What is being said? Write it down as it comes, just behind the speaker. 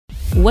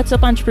What's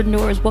up,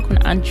 entrepreneurs? Welcome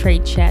to Entree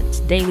Chats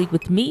Daily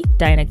with me,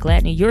 Diana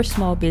Gladney, your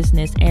small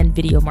business and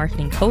video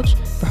marketing coach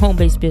for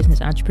home-based business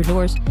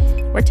entrepreneurs,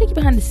 where I take you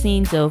behind the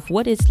scenes of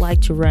what it's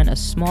like to run a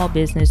small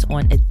business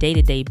on a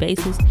day-to-day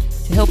basis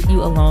to help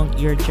you along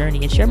your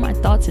journey and share my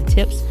thoughts and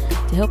tips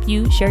to help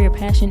you share your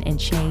passion and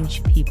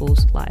change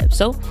people's lives.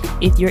 So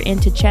if you're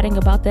into chatting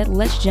about that,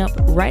 let's jump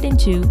right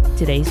into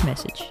today's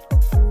message.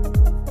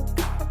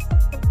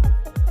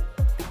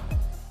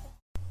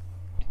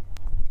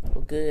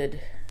 Well,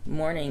 good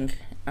morning,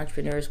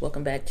 entrepreneurs.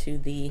 Welcome back to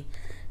the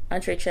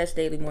Entree Chats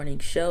Daily Morning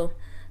Show.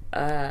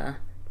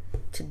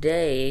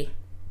 Today,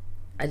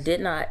 I did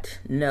not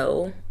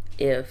know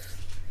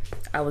if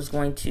I was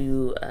going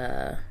to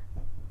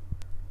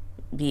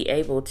be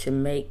able to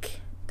make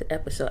the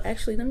episode.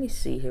 Actually, let me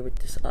see here with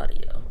this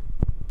audio.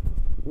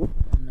 I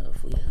don't know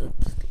if we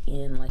hooked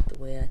in like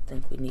the way I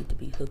think we need to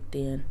be hooked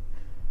in.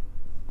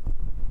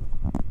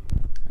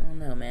 I don't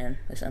know, man.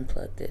 Let's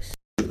unplug this.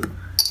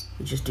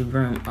 We just do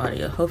room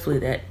audio. Hopefully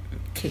that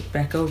kicked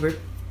back over.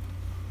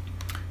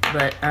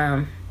 But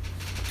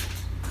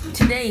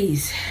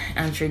today's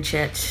Entree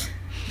Chats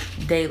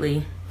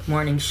Daily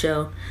Morning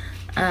Show,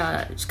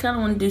 just kind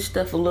of want to do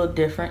stuff a little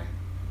different.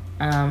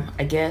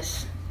 I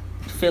guess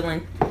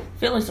feeling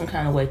some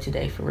kind of way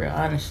today, for real,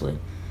 honestly,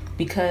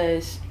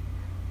 because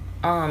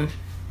I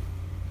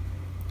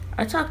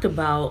talked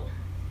about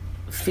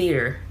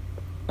fear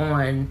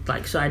on,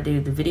 so I do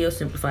the Video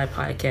Simplified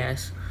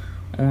podcast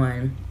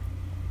on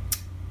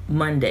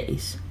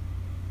Mondays,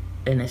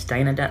 and it's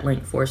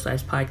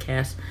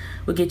Diana.link/podcast.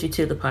 We'll get you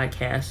to the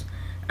podcast.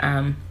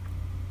 And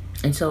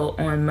so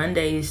on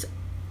Mondays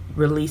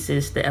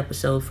releases the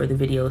episode for the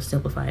Video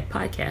Simplified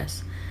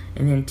podcast.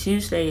 And then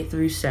Tuesday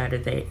through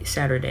Saturday,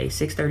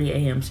 6:30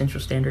 a.m. Central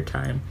Standard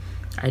Time,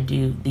 I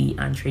do the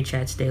Entree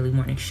Chats Daily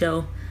Morning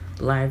Show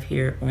live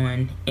here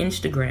on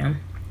Instagram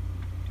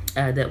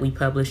that we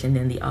publish, and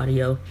then the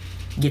audio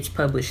gets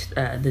published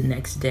the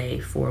next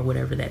day for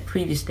whatever that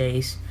previous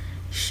day's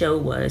show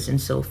was, and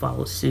so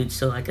follows suit.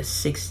 So like a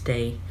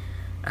 6-day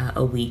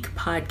a week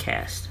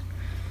podcast.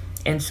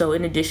 And so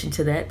in addition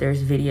to that,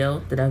 there's video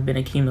that I've been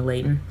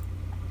accumulating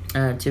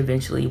to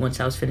eventually, once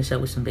I was finished up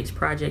with some big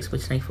projects,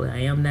 which thankfully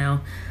I am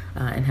now,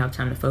 and have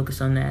time to focus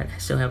on that. I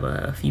still have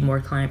a few more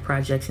client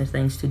projects and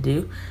things to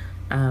do.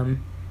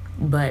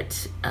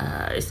 But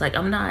it's like,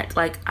 I'm not,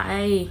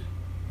 I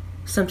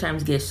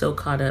sometimes get so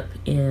caught up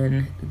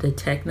in the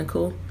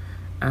technical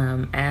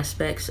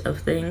aspects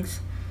of things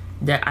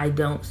that I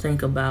don't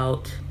think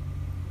about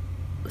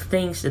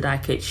things that I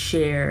could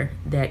share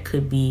that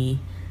could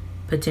be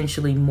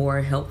potentially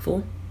more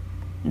helpful,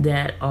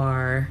 that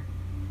are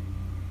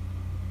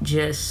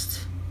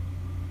just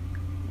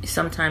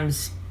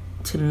sometimes,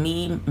 to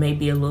me,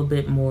 maybe a little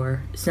bit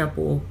more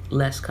simple,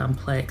 less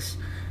complex,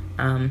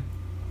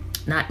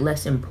 not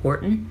less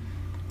important,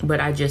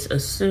 but I just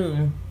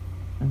assume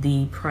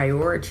the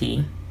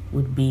priority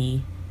would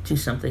be to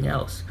something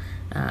else,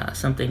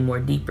 something more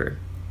deeper.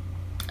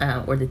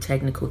 Or the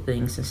technical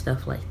things and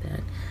stuff like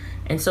that.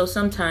 And so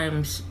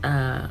sometimes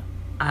I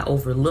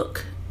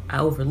overlook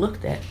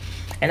that,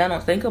 and I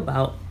don't think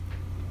about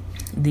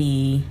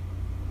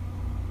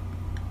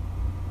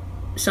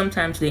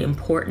sometimes the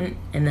important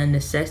and the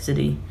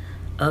necessity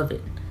of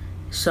it.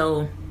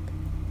 So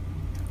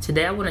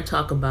today I want to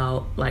talk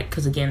about,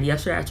 because again,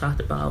 yesterday I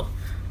talked about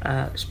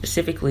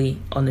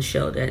specifically on the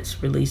show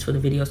that's released for the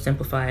Video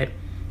Simplified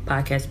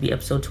podcast, be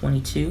episode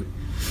 22.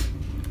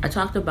 I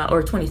talked about,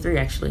 or 23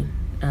 actually.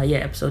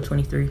 Episode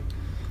 23.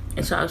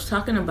 And so I was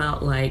talking about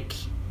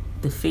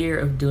the fear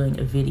of doing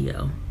a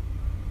video.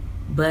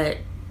 But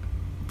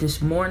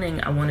this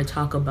morning I want to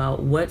talk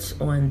about what's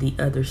on the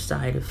other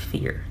side of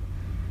fear.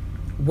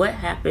 What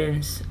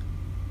happens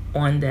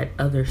on that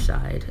other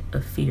side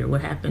of fear?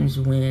 What happens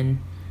when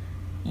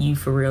you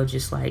for real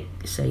just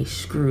say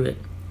screw it,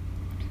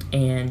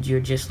 and you're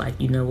just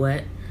you know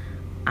what?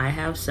 I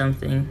have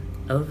something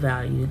of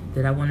value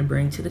that I want to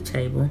bring to the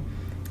table.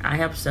 I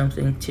have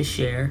something to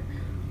share.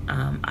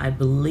 I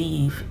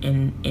believe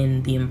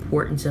in the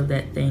importance of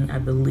that thing. I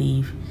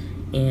believe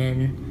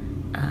in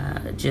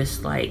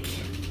just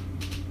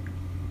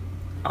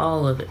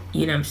all of it.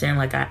 You know what I'm saying?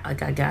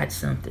 I got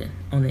something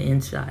on the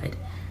inside,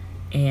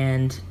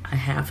 and I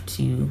have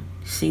to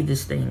see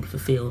this thing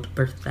fulfilled,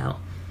 birthed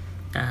out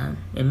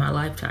in my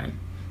lifetime.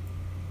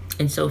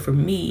 And so for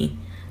me,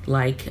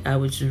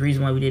 which is the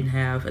reason why we didn't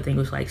have, I think it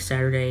was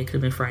Saturday, it could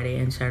have been Friday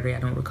and Saturday, I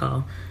don't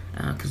recall,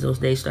 because those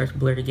days start to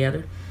blur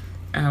together.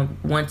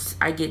 Once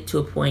I get to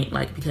a point,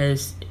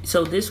 because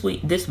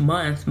this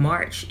month,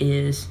 March,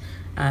 is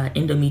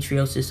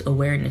Endometriosis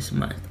Awareness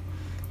Month.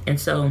 And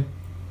so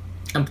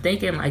I'm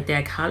thinking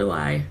that, how do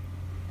I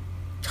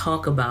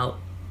talk about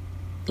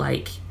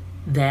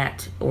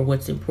that, or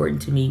what's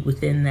important to me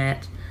within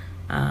that?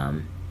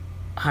 How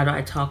do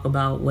I talk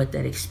about what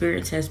that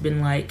experience has been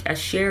like? I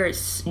share it,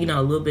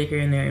 a little bit here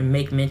and there, and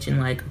make mention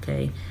of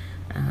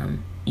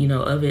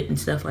it and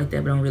stuff like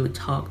that, but I don't really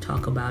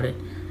talk about it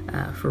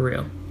for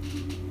real.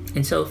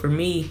 And so for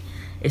me,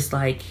 it's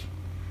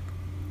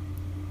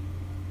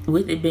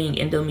with it being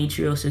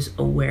Endometriosis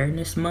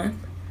Awareness Month,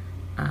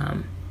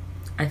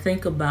 I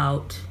think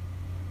about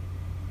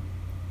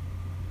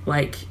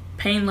like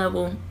pain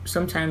level.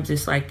 Sometimes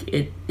it's like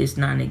it's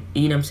not,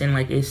 you know what I'm saying,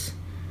 like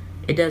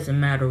it doesn't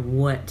matter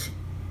what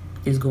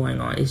is going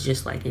on, it's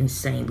just like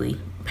insanely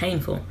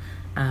painful.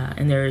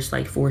 And there's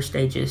like 4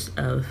 stages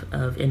of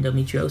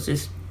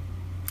endometriosis.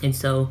 And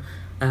so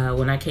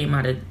when I came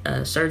out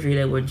of surgery,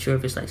 they weren't sure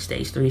if it's like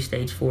stage 3,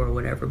 stage 4 or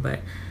whatever, but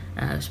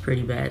it's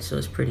pretty bad, so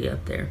it's pretty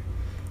up there.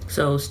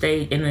 So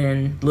and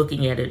then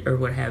looking at it or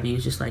what have you,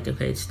 it's just like,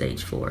 okay, it's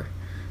stage 4,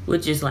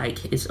 which is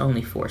like, it's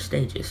only 4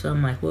 stages. So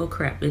I'm like, well,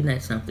 crap, isn't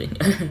that something?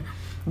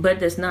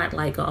 But that's not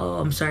like, oh,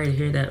 I'm sorry to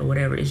hear that or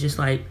whatever. It's just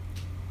like,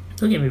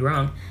 don't get me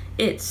wrong,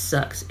 it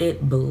sucks,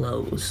 it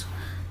blows.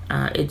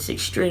 It's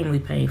extremely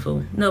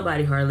painful.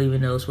 Nobody hardly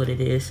even knows what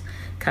it is,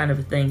 kind of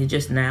a thing. It's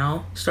just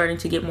now starting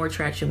to get more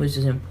traction, which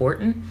is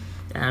important,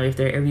 if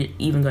they're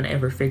even going to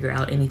ever figure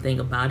out anything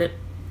about it.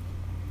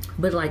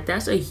 But like,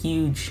 that's a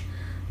huge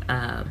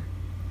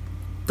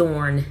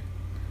thorn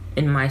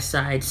in my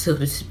side, so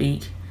to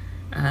speak.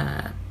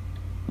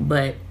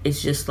 But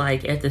it's just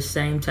like, at the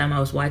same time, I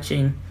was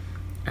watching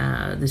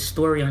this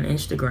story on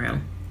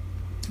Instagram,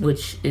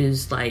 which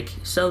is like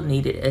so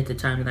needed at the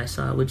time that I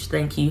saw it, which,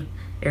 thank you,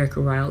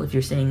 Erica Ryle, if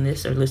you're seeing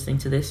this or listening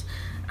to this.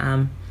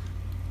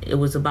 It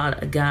was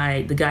about the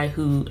guy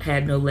who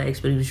had no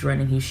legs, but he was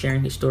running. He was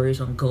sharing his stories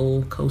on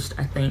Gold Coast,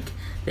 I think.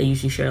 They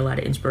usually share a lot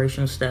of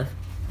inspirational stuff.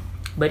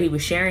 But he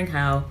was sharing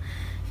how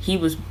he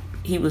was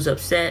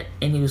upset,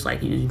 and he was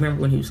like,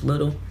 remember when he was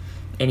little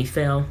and he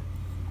fell,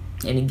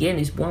 and again,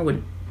 he's born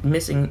with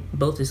missing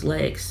both his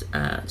legs.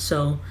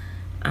 So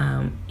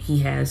he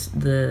has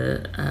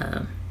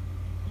the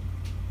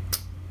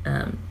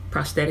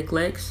prosthetic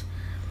legs.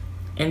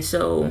 And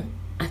so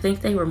I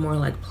think they were more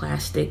like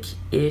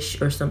plastic-ish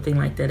or something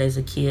like that as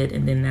a kid.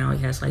 And then now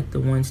he has like the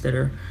ones that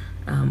are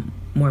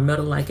more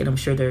metal-like, and I'm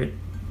sure there are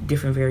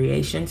different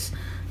variations.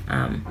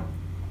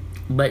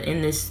 But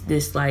in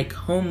this like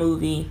home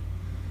movie,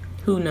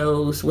 who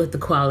knows what the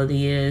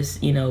quality is,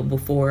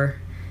 before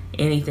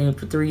anything,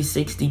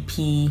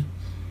 360p,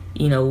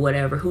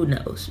 whatever, who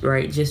knows,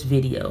 right? Just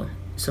video,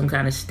 some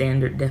kind of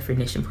standard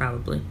definition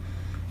probably.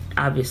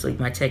 Obviously,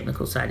 my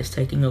technical side is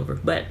taking over,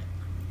 but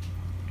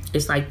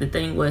it's like, the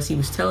thing was, he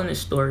was telling this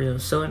story, it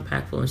was so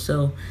impactful and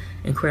so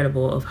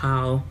incredible, of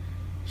how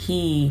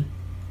he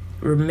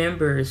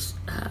remembers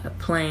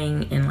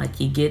playing, and like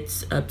he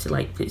gets up to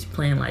like, he's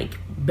playing like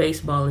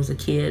baseball as a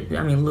kid.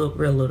 I mean,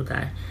 real little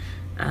guy,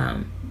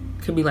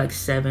 could be like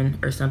 7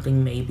 or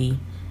something maybe,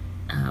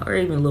 or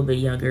even a little bit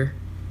younger.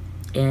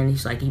 And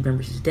he's like, he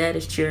remembers his dad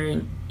is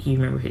cheering, he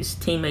remembers his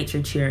teammates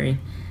are cheering,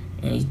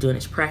 and he's doing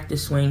his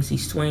practice swings. He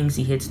swings,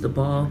 he hits the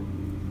ball,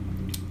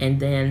 and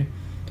then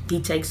he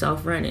takes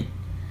off running.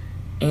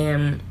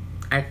 And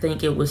I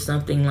think it was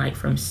something like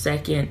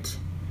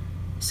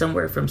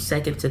somewhere from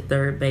second to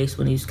third base,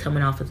 when he was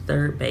coming off of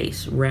third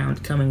base,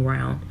 coming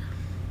round,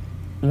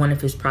 one of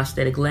his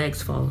prosthetic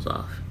legs falls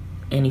off,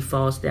 and he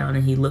falls down,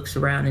 and he looks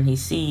around, and he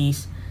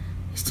sees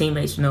his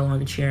teammates are no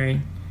longer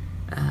cheering.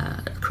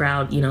 The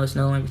crowd, is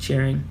no longer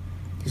cheering.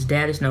 His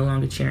dad is no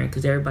longer cheering,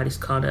 because everybody's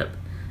caught up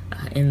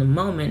in the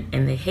moment,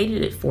 and they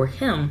hated it for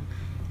him,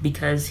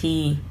 because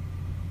he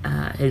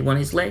had one of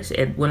his legs,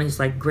 at one of his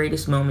like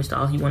greatest moments,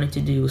 all he wanted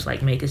to do was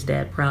like make his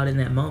dad proud in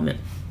that moment.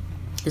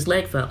 His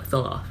leg fell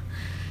off.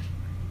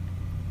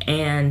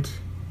 And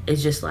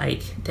it's just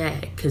like,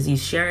 dad, because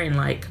he's sharing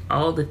like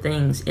all the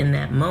things in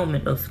that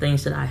moment of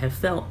things that I have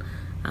felt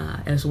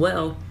as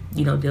well,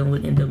 dealing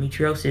with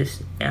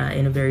endometriosis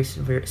in a very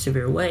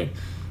severe way.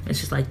 It's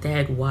just like,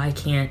 dad, why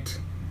can't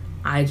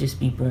I just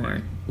be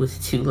born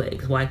with 2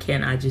 legs? Why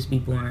can't I just be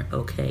born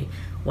okay?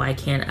 Why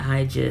can't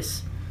I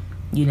just,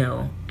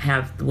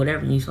 have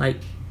whatever? And he's like,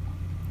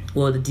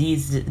 well, the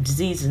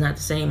disease is not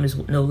the same as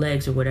no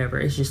legs or whatever.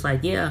 It's just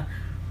like, yeah,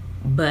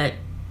 but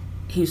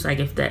he's like,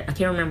 I can't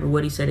remember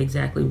what he said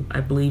exactly.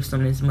 I believe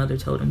something his mother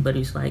told him, but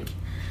he's like,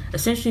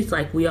 essentially, it's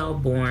like, we all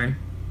born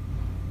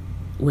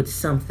with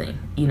something,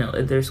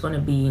 there's going to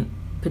be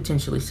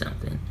potentially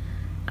something.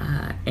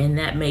 And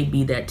that may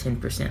be that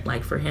 10%.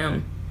 Like for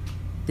him,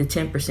 the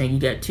 10%, you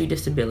got 2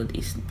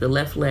 disabilities, the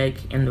left leg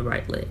and the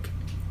right leg.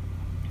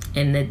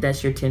 And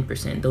that's your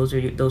 10%. Those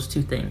are those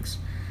 2 things.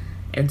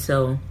 And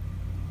so,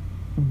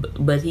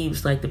 but he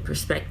was like, the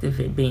perspective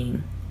it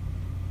being,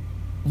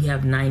 you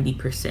have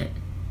 90%.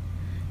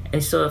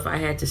 And so if I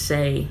had to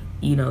say,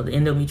 the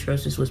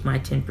endometriosis was my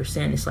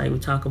 10%, it's like we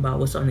talk about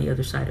what's on the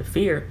other side of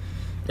fear.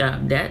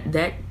 That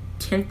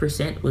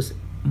 10% was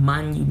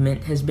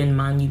has been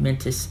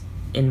monumentous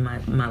in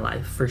my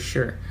life for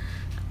sure.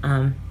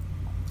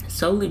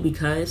 Solely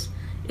because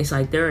it's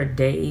like, there are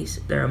days,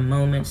 there are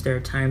moments, there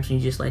are times when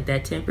you just like,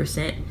 that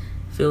 10%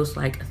 feels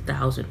like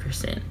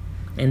 1,000%,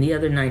 and the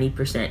other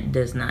 90%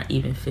 does not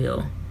even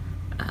feel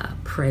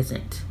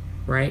present,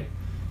 right?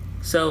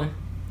 So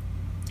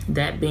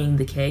that being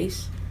the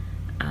case,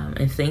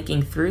 and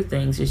thinking through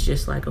things, it's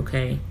just like,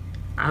 okay,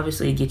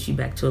 obviously it gets you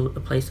back to a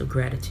place of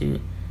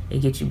gratitude.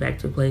 It gets you back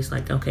to a place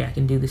like, okay, I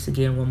can do this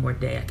again one more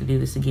day. I can do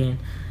this again,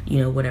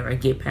 whatever. I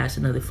get past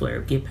another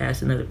flare, get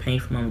past another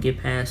painful moment, get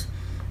past,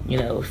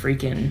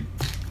 freaking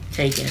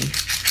taking,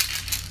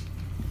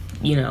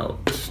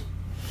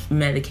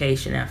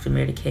 medication after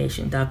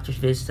medication, doctor's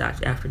visits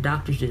after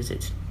doctor's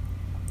visits.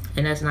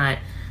 And that's not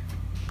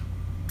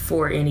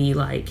for any,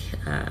 get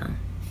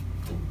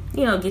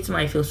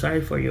somebody to feel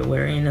sorry for you or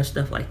whatever, no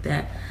stuff like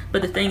that.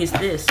 But the thing is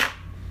this,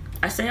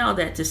 I say all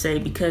that to say,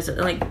 because,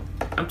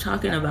 I'm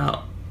talking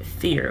about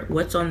fear.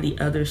 What's on the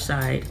other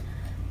side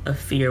of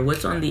fear?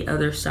 What's on the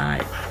other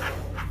side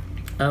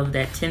of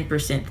that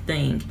 10%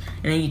 thing?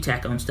 And then you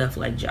tack on stuff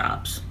like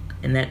jobs,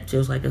 and that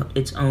feels like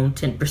its own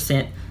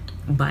 10%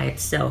 by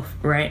itself,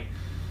 right?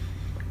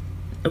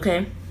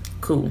 Okay,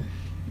 cool.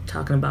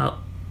 Talking about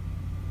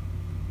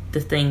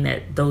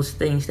those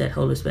things that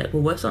hold us back.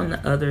 Well, what's on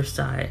the other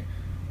side?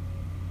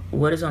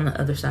 What is on the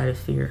other side of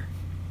fear?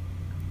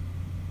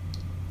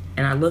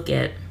 And I look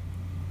at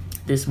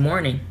this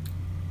morning,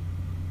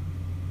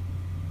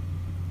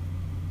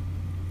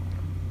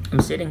 I'm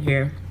sitting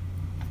here,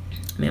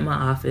 I'm in my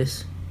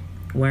office,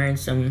 wearing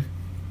some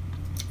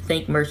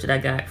Think merch that I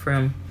got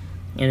from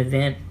an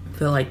event.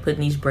 Feel like putting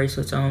these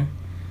bracelets on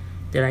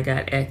that I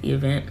got at the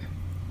event.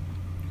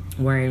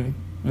 Wearing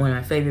one of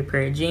my favorite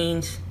pair of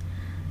jeans,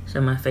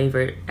 some of my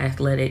favorite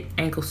athletic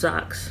ankle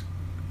socks,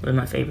 one of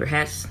my favorite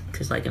hats,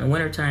 because in the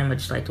wintertime, I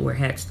just like to wear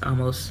hats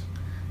almost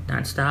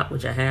non-stop,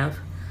 which I have.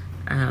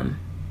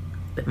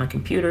 But my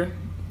computer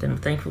that I'm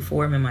thankful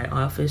for, I'm in my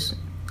office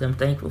that I'm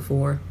thankful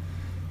for.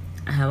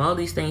 I have all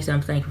these things that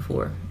I'm thankful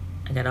for.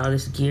 I got all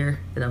this gear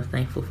that I'm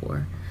thankful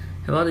for.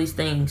 I have all these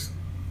things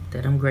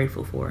that I'm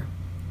grateful for.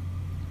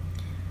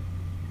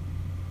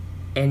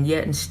 And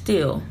yet and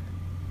still,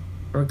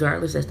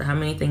 regardless as to how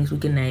many things we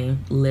can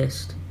name,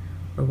 list,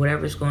 or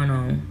whatever's going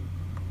on,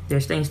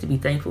 there's things to be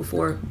thankful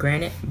for,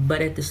 granted,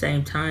 but at the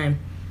same time,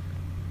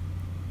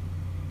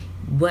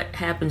 what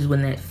happens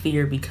when that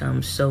fear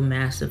becomes so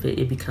massive?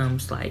 It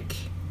becomes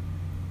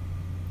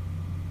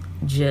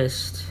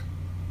just,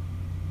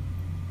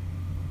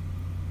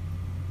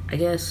 I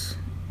guess,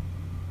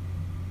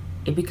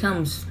 it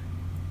becomes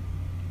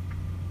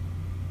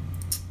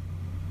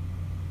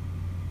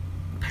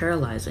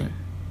paralyzing.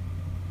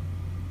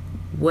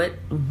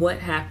 What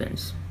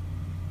happens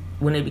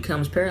when it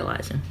becomes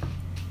paralyzing?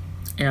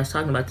 And I was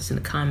talking about this in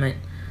the comment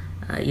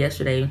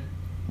yesterday,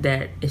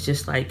 that it's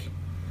just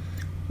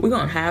we're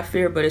going to have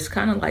fear, but it's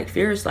kind of like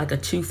fear is like a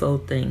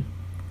twofold thing.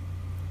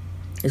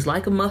 It's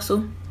like a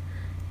muscle,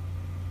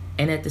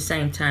 and at the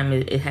same time,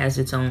 it has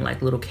its own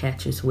little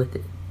catches with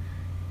it.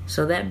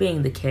 So that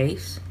being the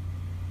case,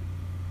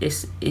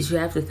 is you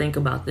have to think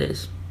about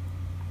this.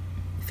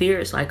 Fear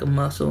is like a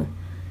muscle,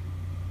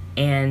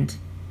 and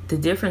the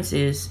difference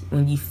is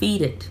when you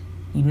feed it,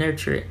 you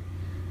nurture it,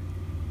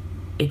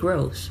 it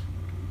grows.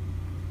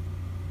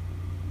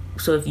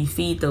 So if you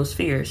feed those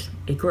fears,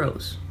 it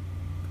grows.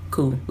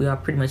 Cool, we all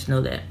pretty much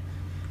know that.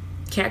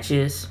 Catch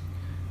is,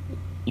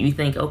 you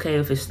think, okay,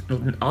 if it's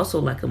also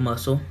like a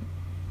muscle,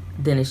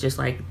 then it's just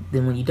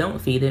then when you don't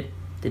feed it,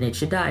 then it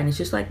should die. And it's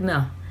just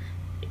no,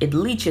 it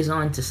leeches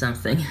onto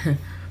something.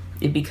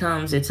 It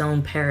becomes its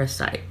own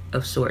parasite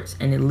of sorts,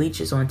 and it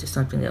leeches onto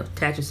something else,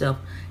 attaches itself,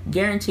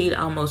 guaranteed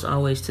almost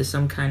always, to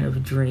some kind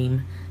of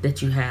dream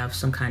that you have,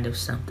 some kind of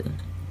something.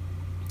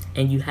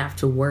 And you have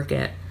to work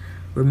at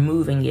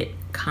removing it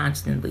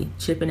constantly,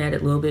 chipping at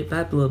it little bit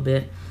by little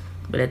bit,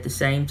 but at the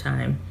same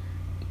time,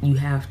 you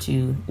have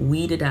to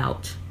weed it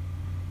out,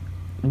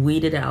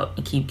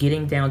 and keep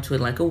getting down to it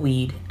like a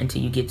weed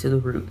until you get to the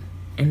root,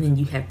 and then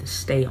you have to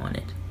stay on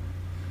it.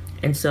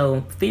 And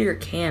so fear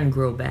can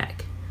grow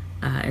back.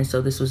 And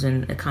so this was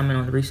in a comment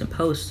on the recent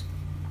post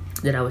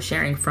that I was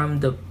sharing from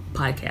the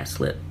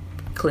podcast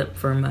clip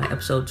from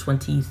episode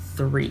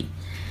 23.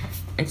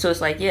 And so it's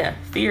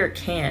fear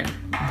can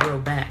grow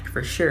back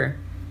for sure.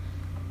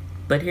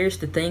 But here's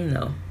the thing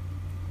though.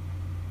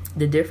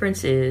 The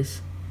difference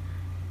is,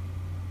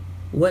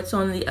 what's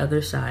on the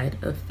other side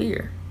of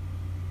fear?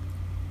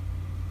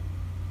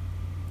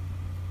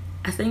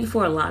 I think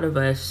for a lot of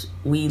us,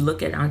 we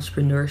look at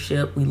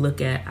entrepreneurship, we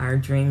look at our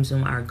dreams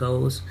and our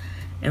goals,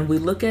 and we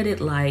look at it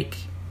like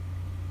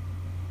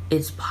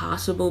it's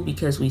possible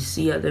because we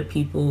see other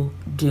people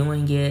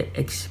doing it,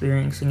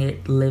 experiencing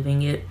it,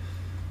 living it.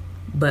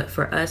 But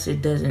for us,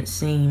 it doesn't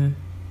seem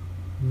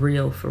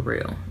real for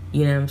real.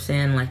 You know what I'm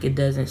saying? It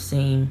doesn't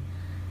seem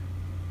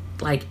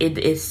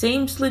it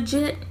seems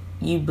legit.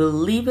 You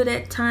believe it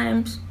at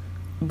times,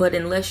 but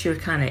unless you're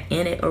kind of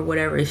in it or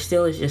whatever, it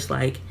still is just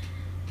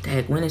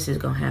dang, when is this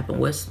going to happen?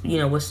 What's it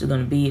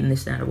going to be, and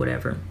this, that, or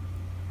whatever.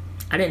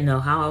 I didn't know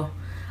how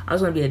I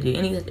was going to be able to do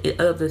any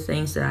of the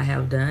things that I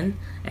have done.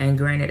 And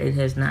granted, it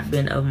has not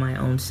been of my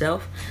own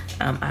self.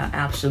 I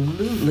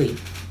absolutely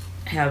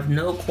have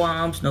no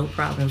qualms, no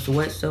problems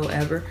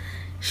whatsoever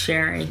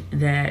sharing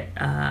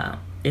that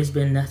it's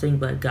been nothing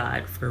but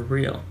God, for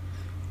real,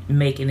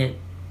 making it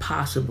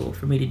possible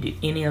for me to do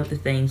any of the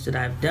things that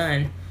I've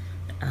done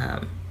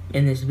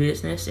in this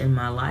business, in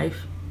my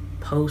life,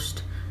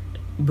 post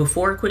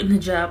before quitting the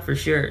job for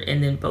sure,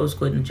 and then post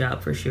quitting the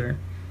job for sure.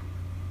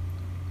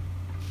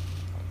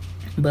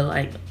 But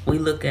like, we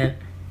look at,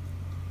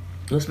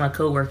 what's my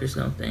coworkers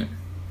gonna think?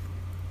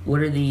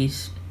 What are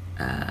these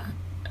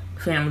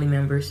family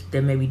members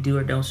that maybe do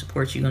or don't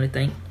support you gonna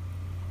think?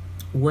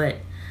 What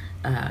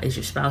is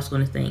your spouse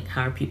gonna think?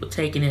 How are people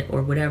taking it,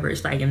 or whatever?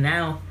 It's like, and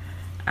now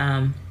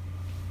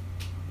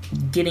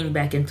getting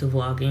back into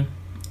vlogging,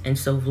 and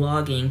so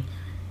vlogging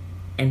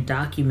and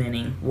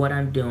documenting what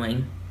I'm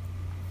doing,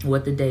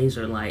 what the days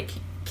are like,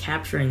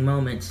 capturing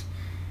moments.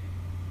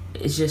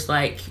 It's just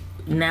like,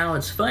 now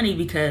it's funny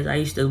because I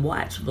used to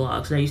watch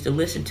vlogs and I used to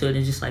listen to it,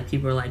 and just like,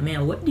 people are like,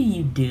 man, what do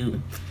you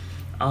do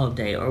all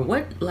day? Or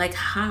what, like,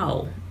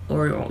 how?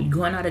 Or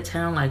going out of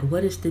town, like,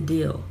 what is the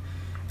deal?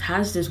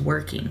 How's this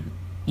working?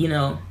 You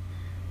know,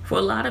 for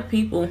a lot of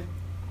people,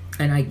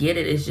 and I get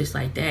it, it's just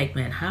like, dang,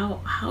 man,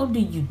 how do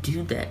you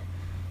do that?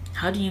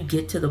 How do you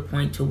get to the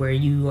point to where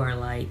you are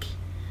like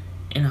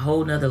in a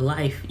whole nother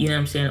life, you know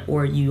what I'm saying?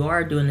 Or you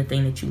are doing the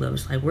thing that you love.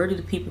 It's like, where do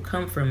the people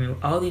come from?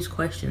 And all these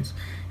questions.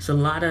 It's a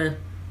lot of,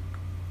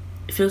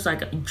 it feels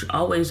like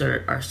always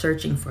are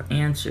searching for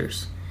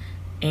answers.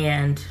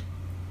 And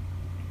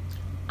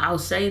I'll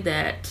say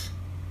that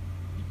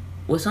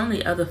what's on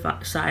the other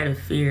side of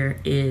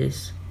fear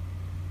is,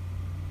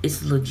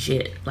 it's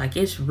legit. Like,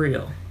 it's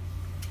real.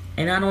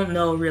 And I don't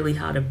know really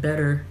how to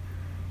better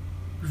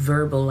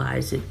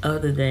verbalize it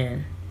other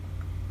than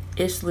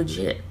it's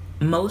legit.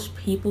 Most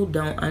people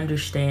don't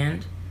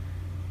understand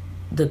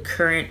the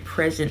current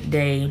present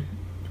day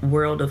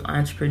world of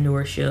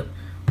entrepreneurship,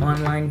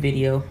 online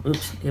video,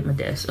 hit my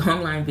desk,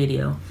 online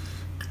video,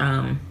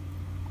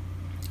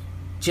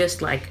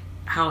 just like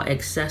how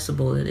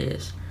accessible it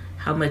is,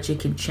 how much it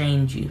can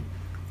change you,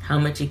 how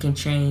much it can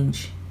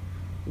change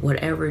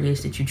whatever it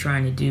is that you're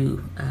trying to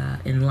do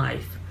in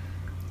life.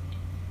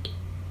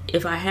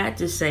 If I had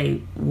to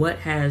say what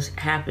has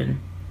happened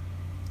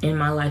in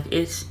my life,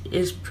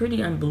 it's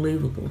pretty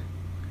unbelievable.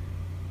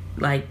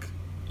 Like,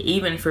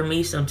 even for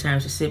me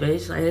sometimes to sit back,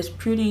 it's like,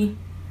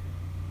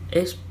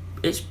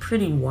 it's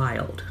pretty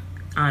wild,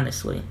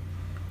 honestly.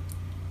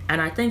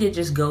 And I think it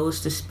just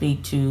goes to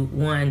speak to,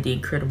 one, the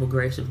incredible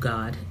grace of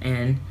God,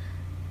 and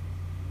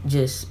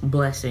just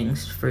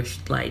blessings for,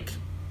 like,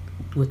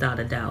 without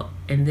a doubt.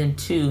 And then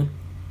two,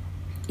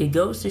 it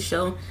goes to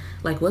show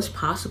like what's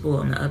possible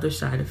on the other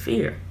side of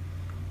fear.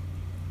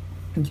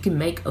 You can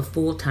make a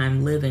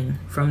full-time living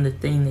from the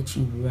thing that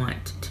you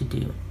want to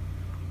do.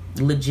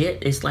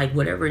 Legit, it's like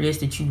whatever it is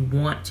that you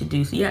want to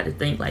do. So you have to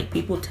think, like,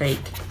 people take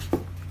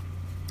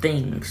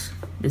things.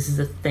 This is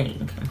a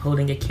thing. I'm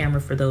holding a camera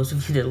for those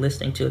of you that are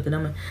listening to it. Then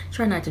I'm going to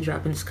try not to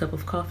drop in this cup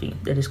of coffee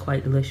that is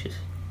quite delicious.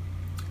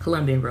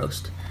 Colombian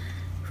roast.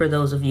 For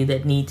those of you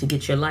that need to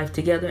get your life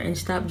together and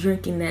stop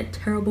drinking that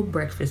terrible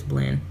breakfast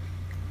blend.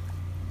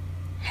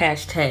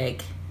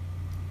 Hashtag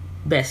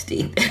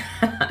bestie.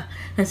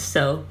 And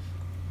so,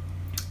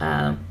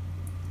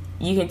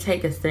 you can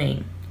take a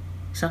thing,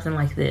 something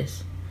like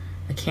this,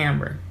 a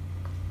camera,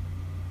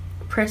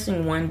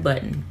 pressing one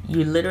button.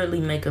 You literally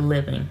make a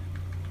living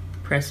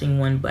pressing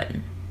one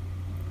button.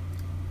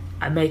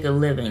 I make a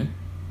living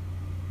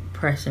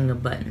pressing a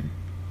button,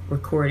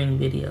 recording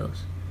videos,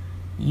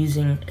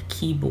 using a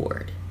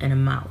keyboard and a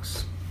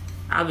mouse.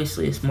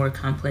 Obviously, it's more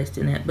complex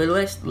than that, but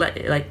let's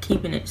like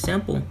keeping it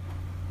simple.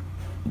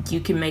 You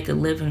can make a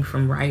living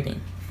from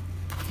writing.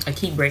 I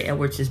keep Ray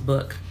Edwards'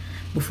 book.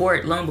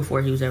 Long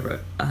before he was ever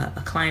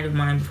a client of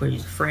mine, before he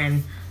was a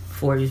friend,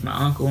 before he was my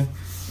uncle.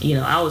 You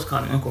know, I always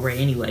called him Uncle Ray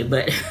anyway,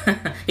 but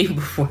even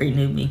before he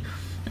knew me.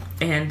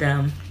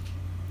 And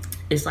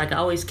it's like I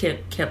always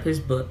kept his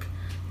book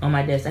on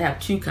my desk. I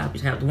have two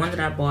copies. I have the one that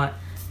I bought,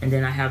 and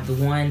then I have the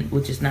one,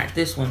 which is not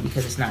this one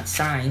because it's not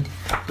signed.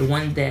 The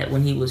one that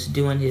when he was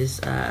doing his,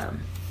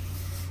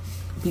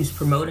 he was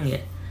promoting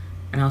it.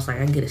 And I was like,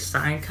 I can get a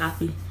signed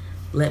copy.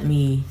 Let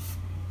me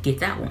get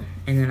that one.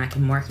 And then I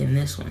can mark in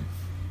this one.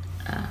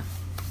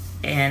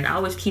 And I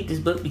always keep this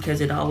book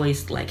because it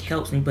always like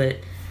helps me. But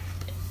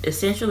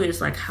essentially it's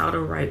like how to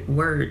write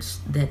words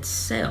that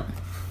sell.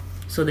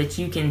 So that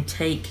you can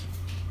take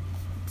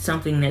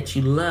something that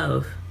you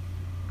love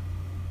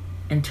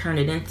and turn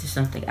it into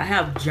something. I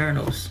have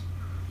journals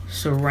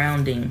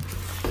surrounding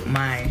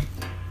my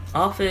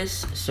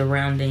office,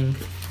 surrounding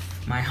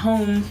my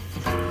home,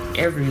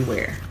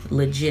 everywhere.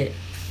 Legit.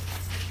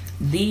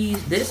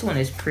 This one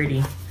is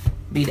pretty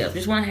beat up.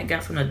 This one I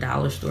got from the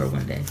dollar store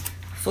one day.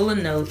 Full of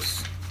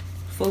notes,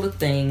 full of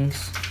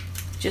things,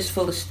 just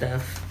full of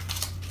stuff.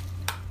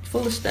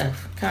 Full of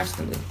stuff,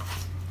 constantly.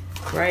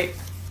 Right?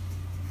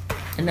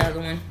 Another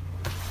one.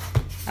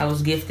 I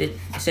was gifted.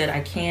 It said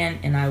I can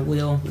and I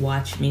will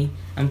watch me.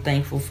 I'm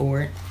thankful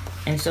for it.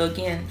 And so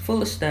again,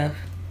 full of stuff.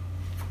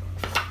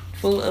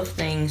 Full of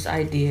things,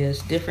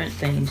 ideas, different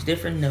things,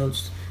 different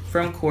notes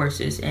from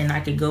courses. And I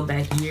could go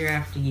back year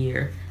after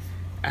year.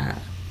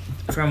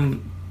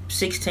 From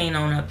 16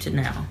 on up to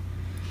now.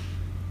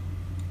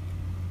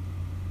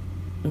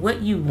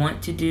 What you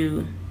want to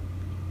do,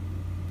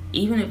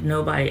 even if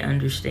nobody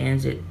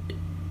understands it,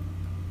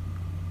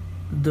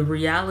 the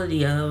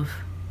reality of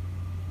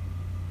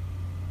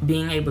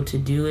being able to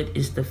do it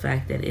is the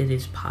fact that it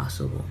is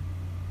possible.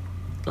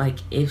 Like,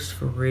 it's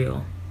for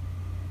real.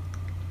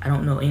 I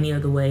don't know any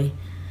other way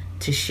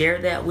to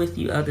share that with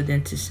you other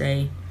than to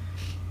say,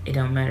 it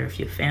don't matter if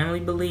your family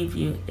believe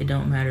you. It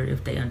don't matter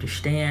if they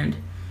understand.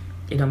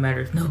 It don't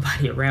matter if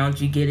nobody around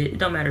you get it. It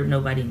don't matter if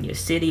nobody in your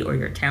city or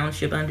your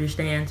township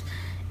understands.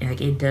 Like,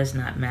 it does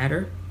not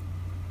matter.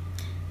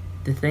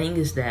 The thing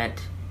is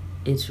that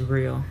it's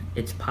real.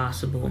 It's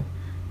possible.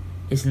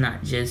 It's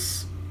not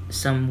just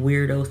some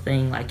weirdo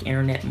thing like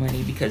internet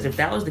money. Because if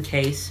that was the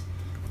case,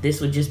 this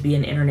would just be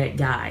an internet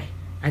guy.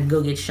 I could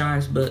go get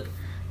Sean's book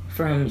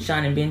from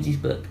Sean and Benji's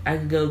book. I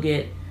could go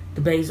get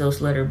the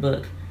Bezos letter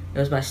book. It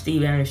was by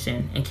Steve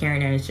Anderson and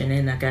Karen Anderson,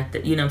 and I got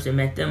the,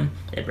 met them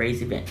at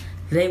Ray's event.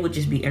 They would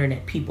just be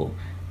internet people.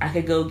 I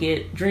could go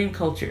get Dream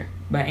Culture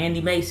by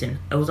Andy Mason.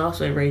 It was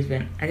also at Ray's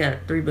event. I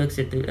got 3 books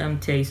at the, I'm gonna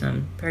tell you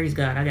something, praise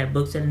God, I got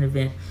books at an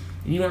event.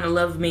 If you want to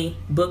love me,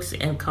 books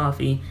and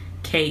coffee,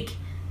 cake,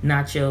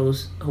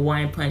 nachos,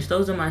 Hawaiian punch,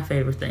 those are my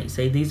favorite things.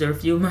 Say, these are a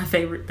few of my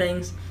favorite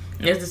things.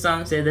 As the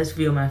song said, that's a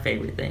few of my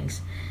favorite things.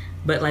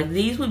 But like,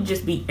 these would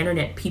just be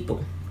internet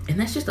people. And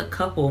that's just a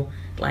couple,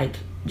 like,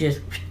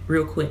 just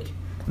real quick.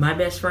 My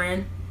best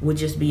friend would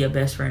just be a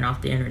best friend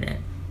off the internet.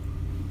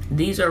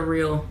 These are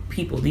real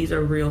people. These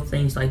are real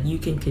things. Like, you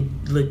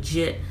could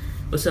legit,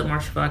 what's up,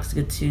 Marsha Fox?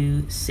 Good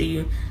to see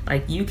you.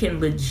 Like, you can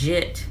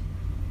legit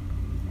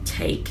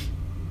take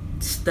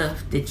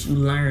stuff that you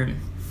learn,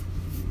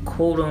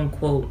 quote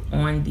unquote,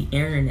 on the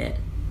internet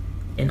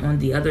and on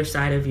the other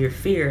side of your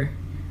fear,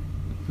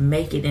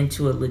 make it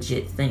into a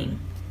legit thing.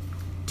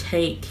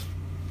 Take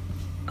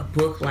a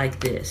book like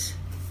this,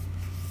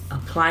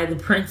 apply the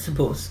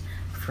principles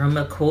from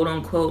a quote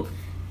unquote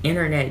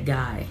internet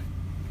guy,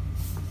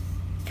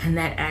 and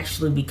that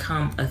actually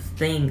become a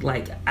thing.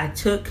 Like, I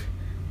took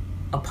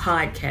a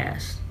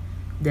podcast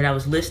that I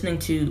was listening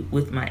to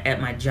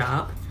at my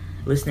job,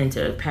 listening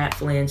to Pat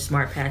Flynn's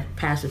Smart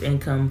Passive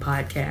Income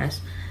podcast,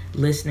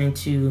 listening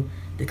to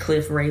the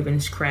Cliff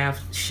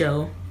Ravenscraft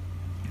show,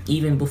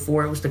 even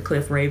before it was the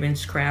Cliff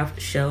Ravenscraft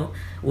show,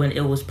 when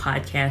it was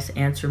Podcast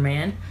Answer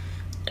Man,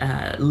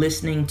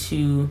 listening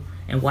to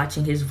and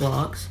watching his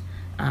vlogs,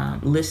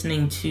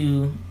 listening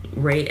to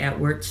Ray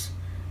Atwood's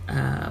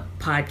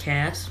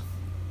podcast,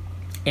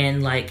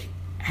 and like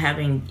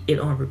having it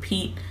on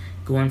repeat,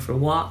 going for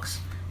walks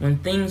when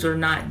things are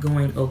not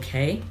going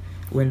okay,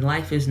 when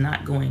life is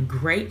not going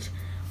great,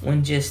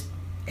 when just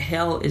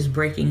hell is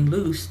breaking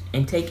loose,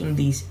 and taking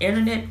these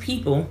internet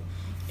people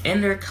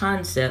and their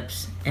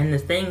concepts and the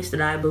things that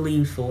I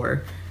believed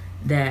for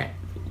that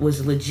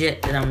was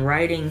legit, that I'm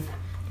writing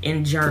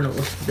in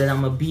journals, that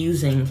I'm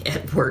abusing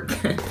at work.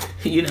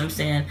 You know what I'm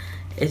saying?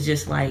 It's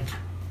just like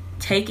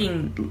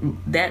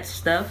taking that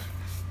stuff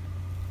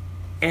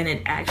and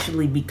it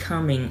actually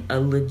becoming a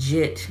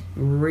legit,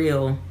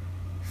 real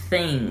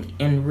thing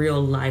in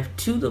real life,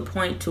 to the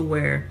point to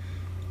where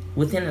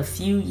within a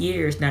few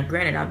years, now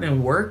granted, I've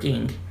been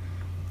working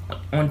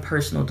on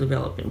personal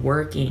development,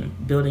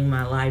 building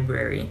my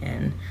library,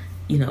 and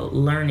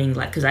learning,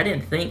 like, because I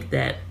didn't think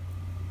that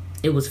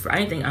it was I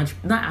didn't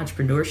think not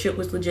entrepreneurship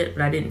was legit,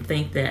 but I didn't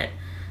think that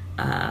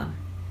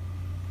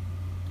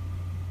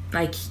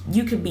like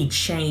you could be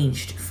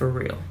changed for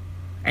real.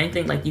 I didn't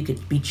think like you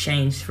could be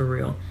changed for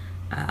real.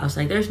 I was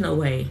like, there's no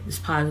way this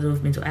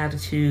positive mental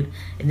attitude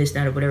and this,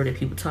 that, or whatever that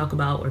people talk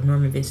about, or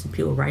Norman Vincent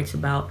Peale writes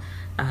about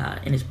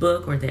in his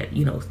book, or that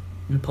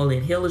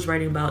Napoleon Hill is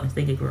writing about and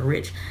Think and Grow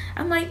Rich.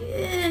 I'm like,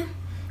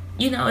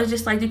 it's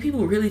just like, do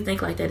people really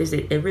think like that? Is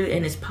it really?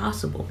 And it's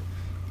possible.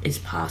 It's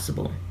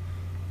possible.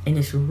 And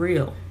it's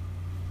real.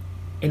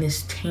 And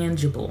it's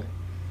tangible.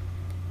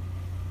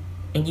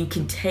 And you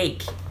can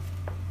take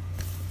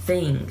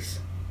things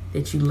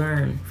that you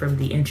learn from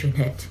the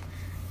internet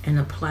and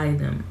apply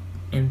them,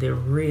 and they're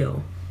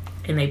real,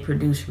 and they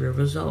produce real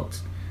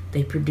results.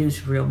 They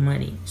produce real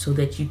money so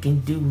that you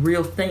can do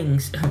real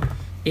things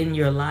in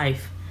your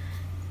life.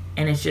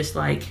 And it's just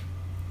like,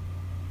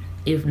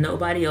 if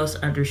nobody else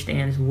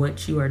understands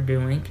what you are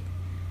doing,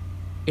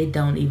 it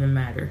don't even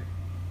matter.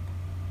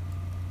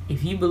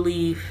 If you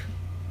believe,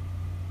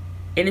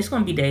 and it's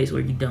going to be days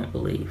where you don't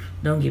believe,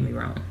 don't get me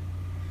wrong,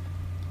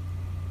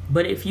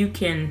 but if you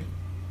can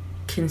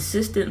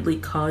consistently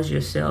cause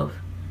yourself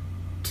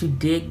to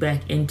dig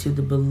back into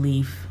the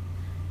belief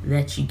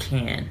that you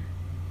can,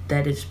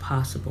 that it's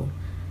possible,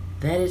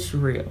 that it's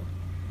real,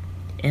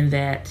 and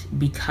that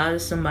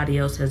because somebody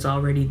else has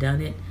already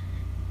done it,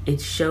 it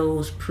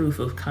shows proof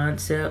of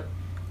concept,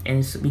 and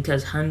it's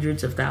because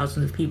hundreds of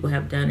thousands of people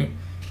have done it,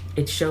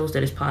 it shows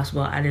that it's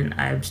possible.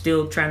 I'm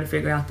still trying to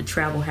figure out the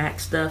travel hack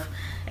stuff,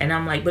 and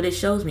I'm like, but it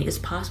shows me it's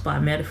possible. I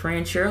met a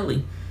friend,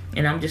 Shirley,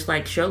 and I'm just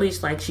like,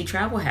 Shirley's like, she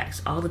travel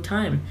hacks all the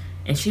time,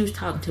 and she was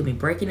talking to me,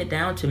 breaking it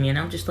down to me, and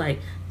I'm just like,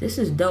 this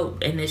is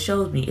dope, and it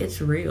shows me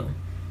it's real.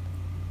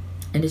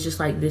 And it's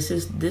just like, this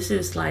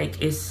is like,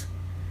 it's,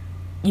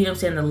 you know what I'm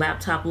saying, the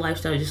laptop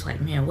lifestyle, just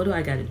like, man, what do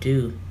I got to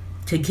do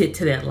to get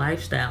to that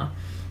lifestyle?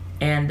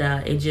 And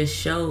it just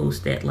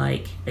shows that,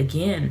 like,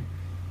 again,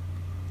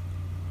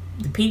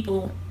 the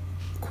people,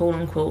 quote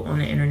unquote, on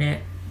the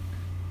internet,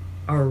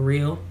 are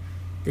real.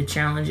 The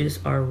challenges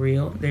are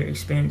real. Their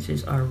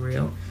experiences are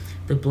real.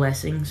 The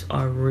blessings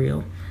are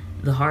real.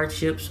 The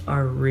hardships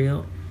are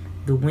real.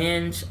 The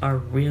wins are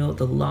real.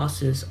 The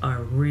losses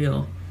are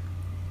real.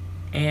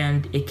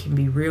 And it can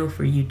be real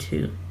for you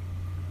too.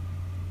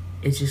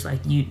 It's just like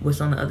what's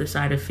on the other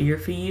side of fear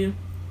for you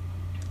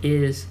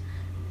is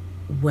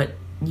what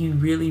you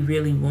really,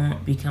 really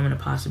want becoming a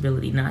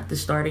possibility, not the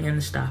starting and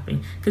the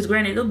stopping. Because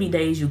granted, there'll be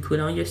days you quit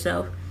on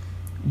yourself,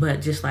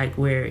 but just like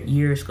where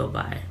years go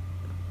by,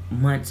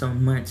 months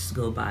on months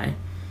go by.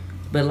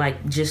 But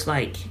like, just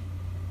like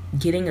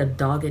getting a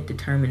dogged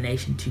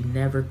determination to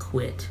never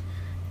quit,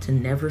 to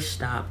never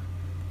stop,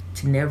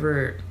 to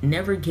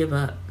never give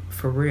up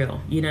for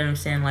real. You know what I'm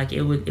saying? Like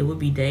it would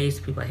be days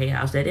people like, hey,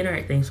 how's that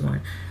Interact thing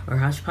going? Or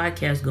how's your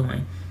podcast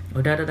going?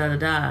 Or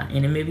da-da-da-da-da.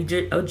 And it may be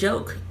a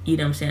joke, you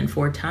know what I'm saying,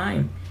 for a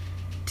time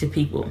to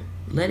people.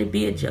 Let it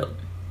be a joke.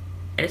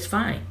 It's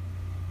fine.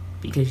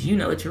 Because you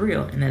know it's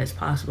real and that it's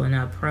possible. And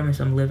I promise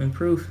I'm living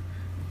proof.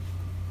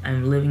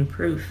 I'm living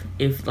proof.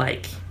 If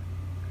like,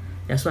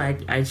 that's why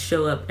I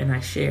show up and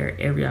I share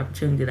every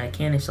opportunity that I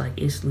can. It's like,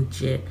 it's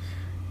legit.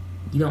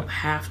 You don't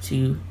have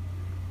to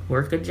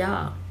work a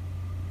job.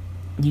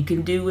 You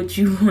can do what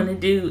you want to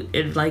do.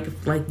 It's like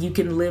you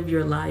can live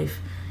your life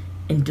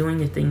and doing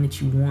the thing that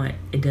you want.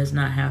 It does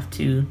not have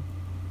to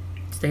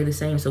stay the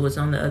same. So what's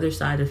on the other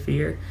side of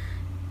fear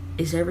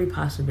is every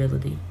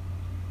possibility.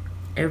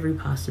 Every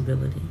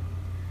possibility.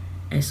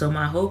 And so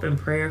my hope and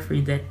prayer for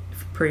you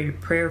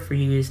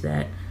is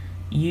that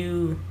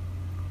you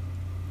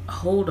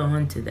hold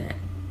on to that.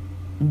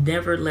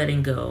 Never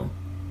letting go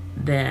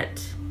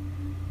that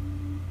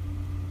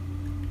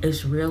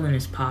it's real and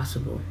it's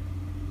possible.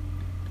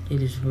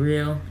 It is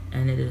real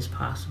and it is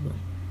possible.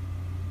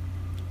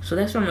 So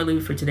that's what I'm going to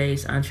leave for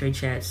today's Entree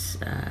Chats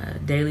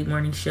daily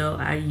morning show.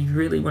 I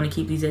really want to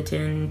keep these at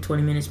 10,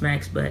 20 minutes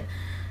max, but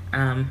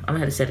I'm going to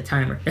have to set a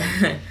timer.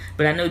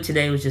 But I know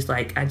today was just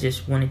like, I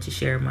just wanted to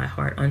share my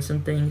heart on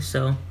some things.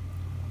 So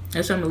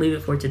that's what I'm going to leave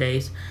it for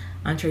today's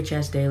Entree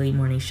Chats daily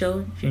morning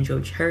show. If you enjoyed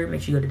what you heard,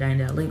 make sure you go to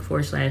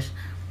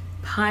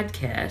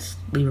diane.link/podcast.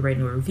 Leave a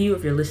rating or review.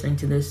 If you're listening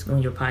to this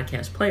on your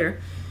podcast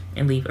player,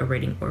 and leave a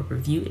rating or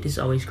review. It is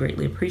always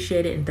greatly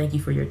appreciated, and thank you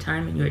for your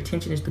time, and your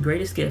attention is the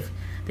greatest gift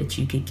that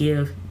you could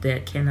give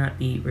that cannot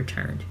be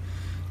returned.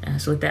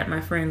 So with that,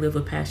 my friend, live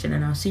with passion,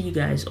 and I'll see you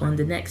guys on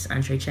the next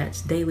Entree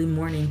Chats daily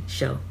morning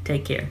show.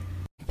 Take care.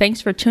 Thanks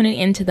for tuning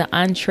into the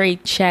Entree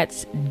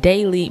Chats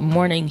daily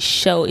morning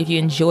show. If you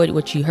enjoyed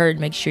what you heard,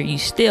 make sure you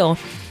still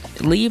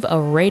leave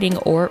a rating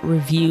or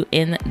review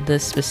in the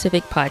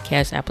specific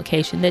podcast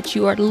application that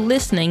you are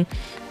listening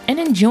and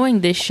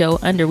enjoying this show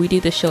under. We do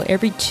this show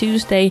every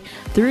Tuesday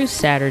through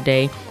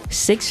Saturday,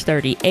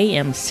 6:30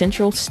 a.m.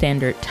 Central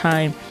Standard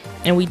Time,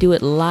 and we do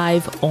it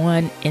live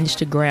on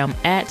Instagram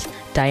at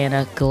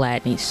Diana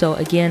Gladney. So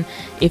again,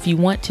 if you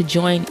want to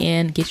join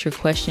in, get your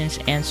questions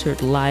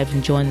answered live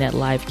and join that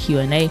live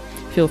Q&A,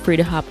 feel free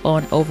to hop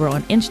on over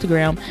on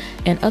Instagram.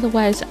 And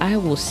otherwise, I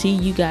will see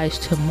you guys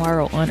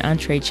tomorrow on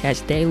Entree Chats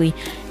Daily.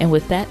 And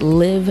with that,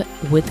 live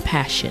with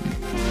passion.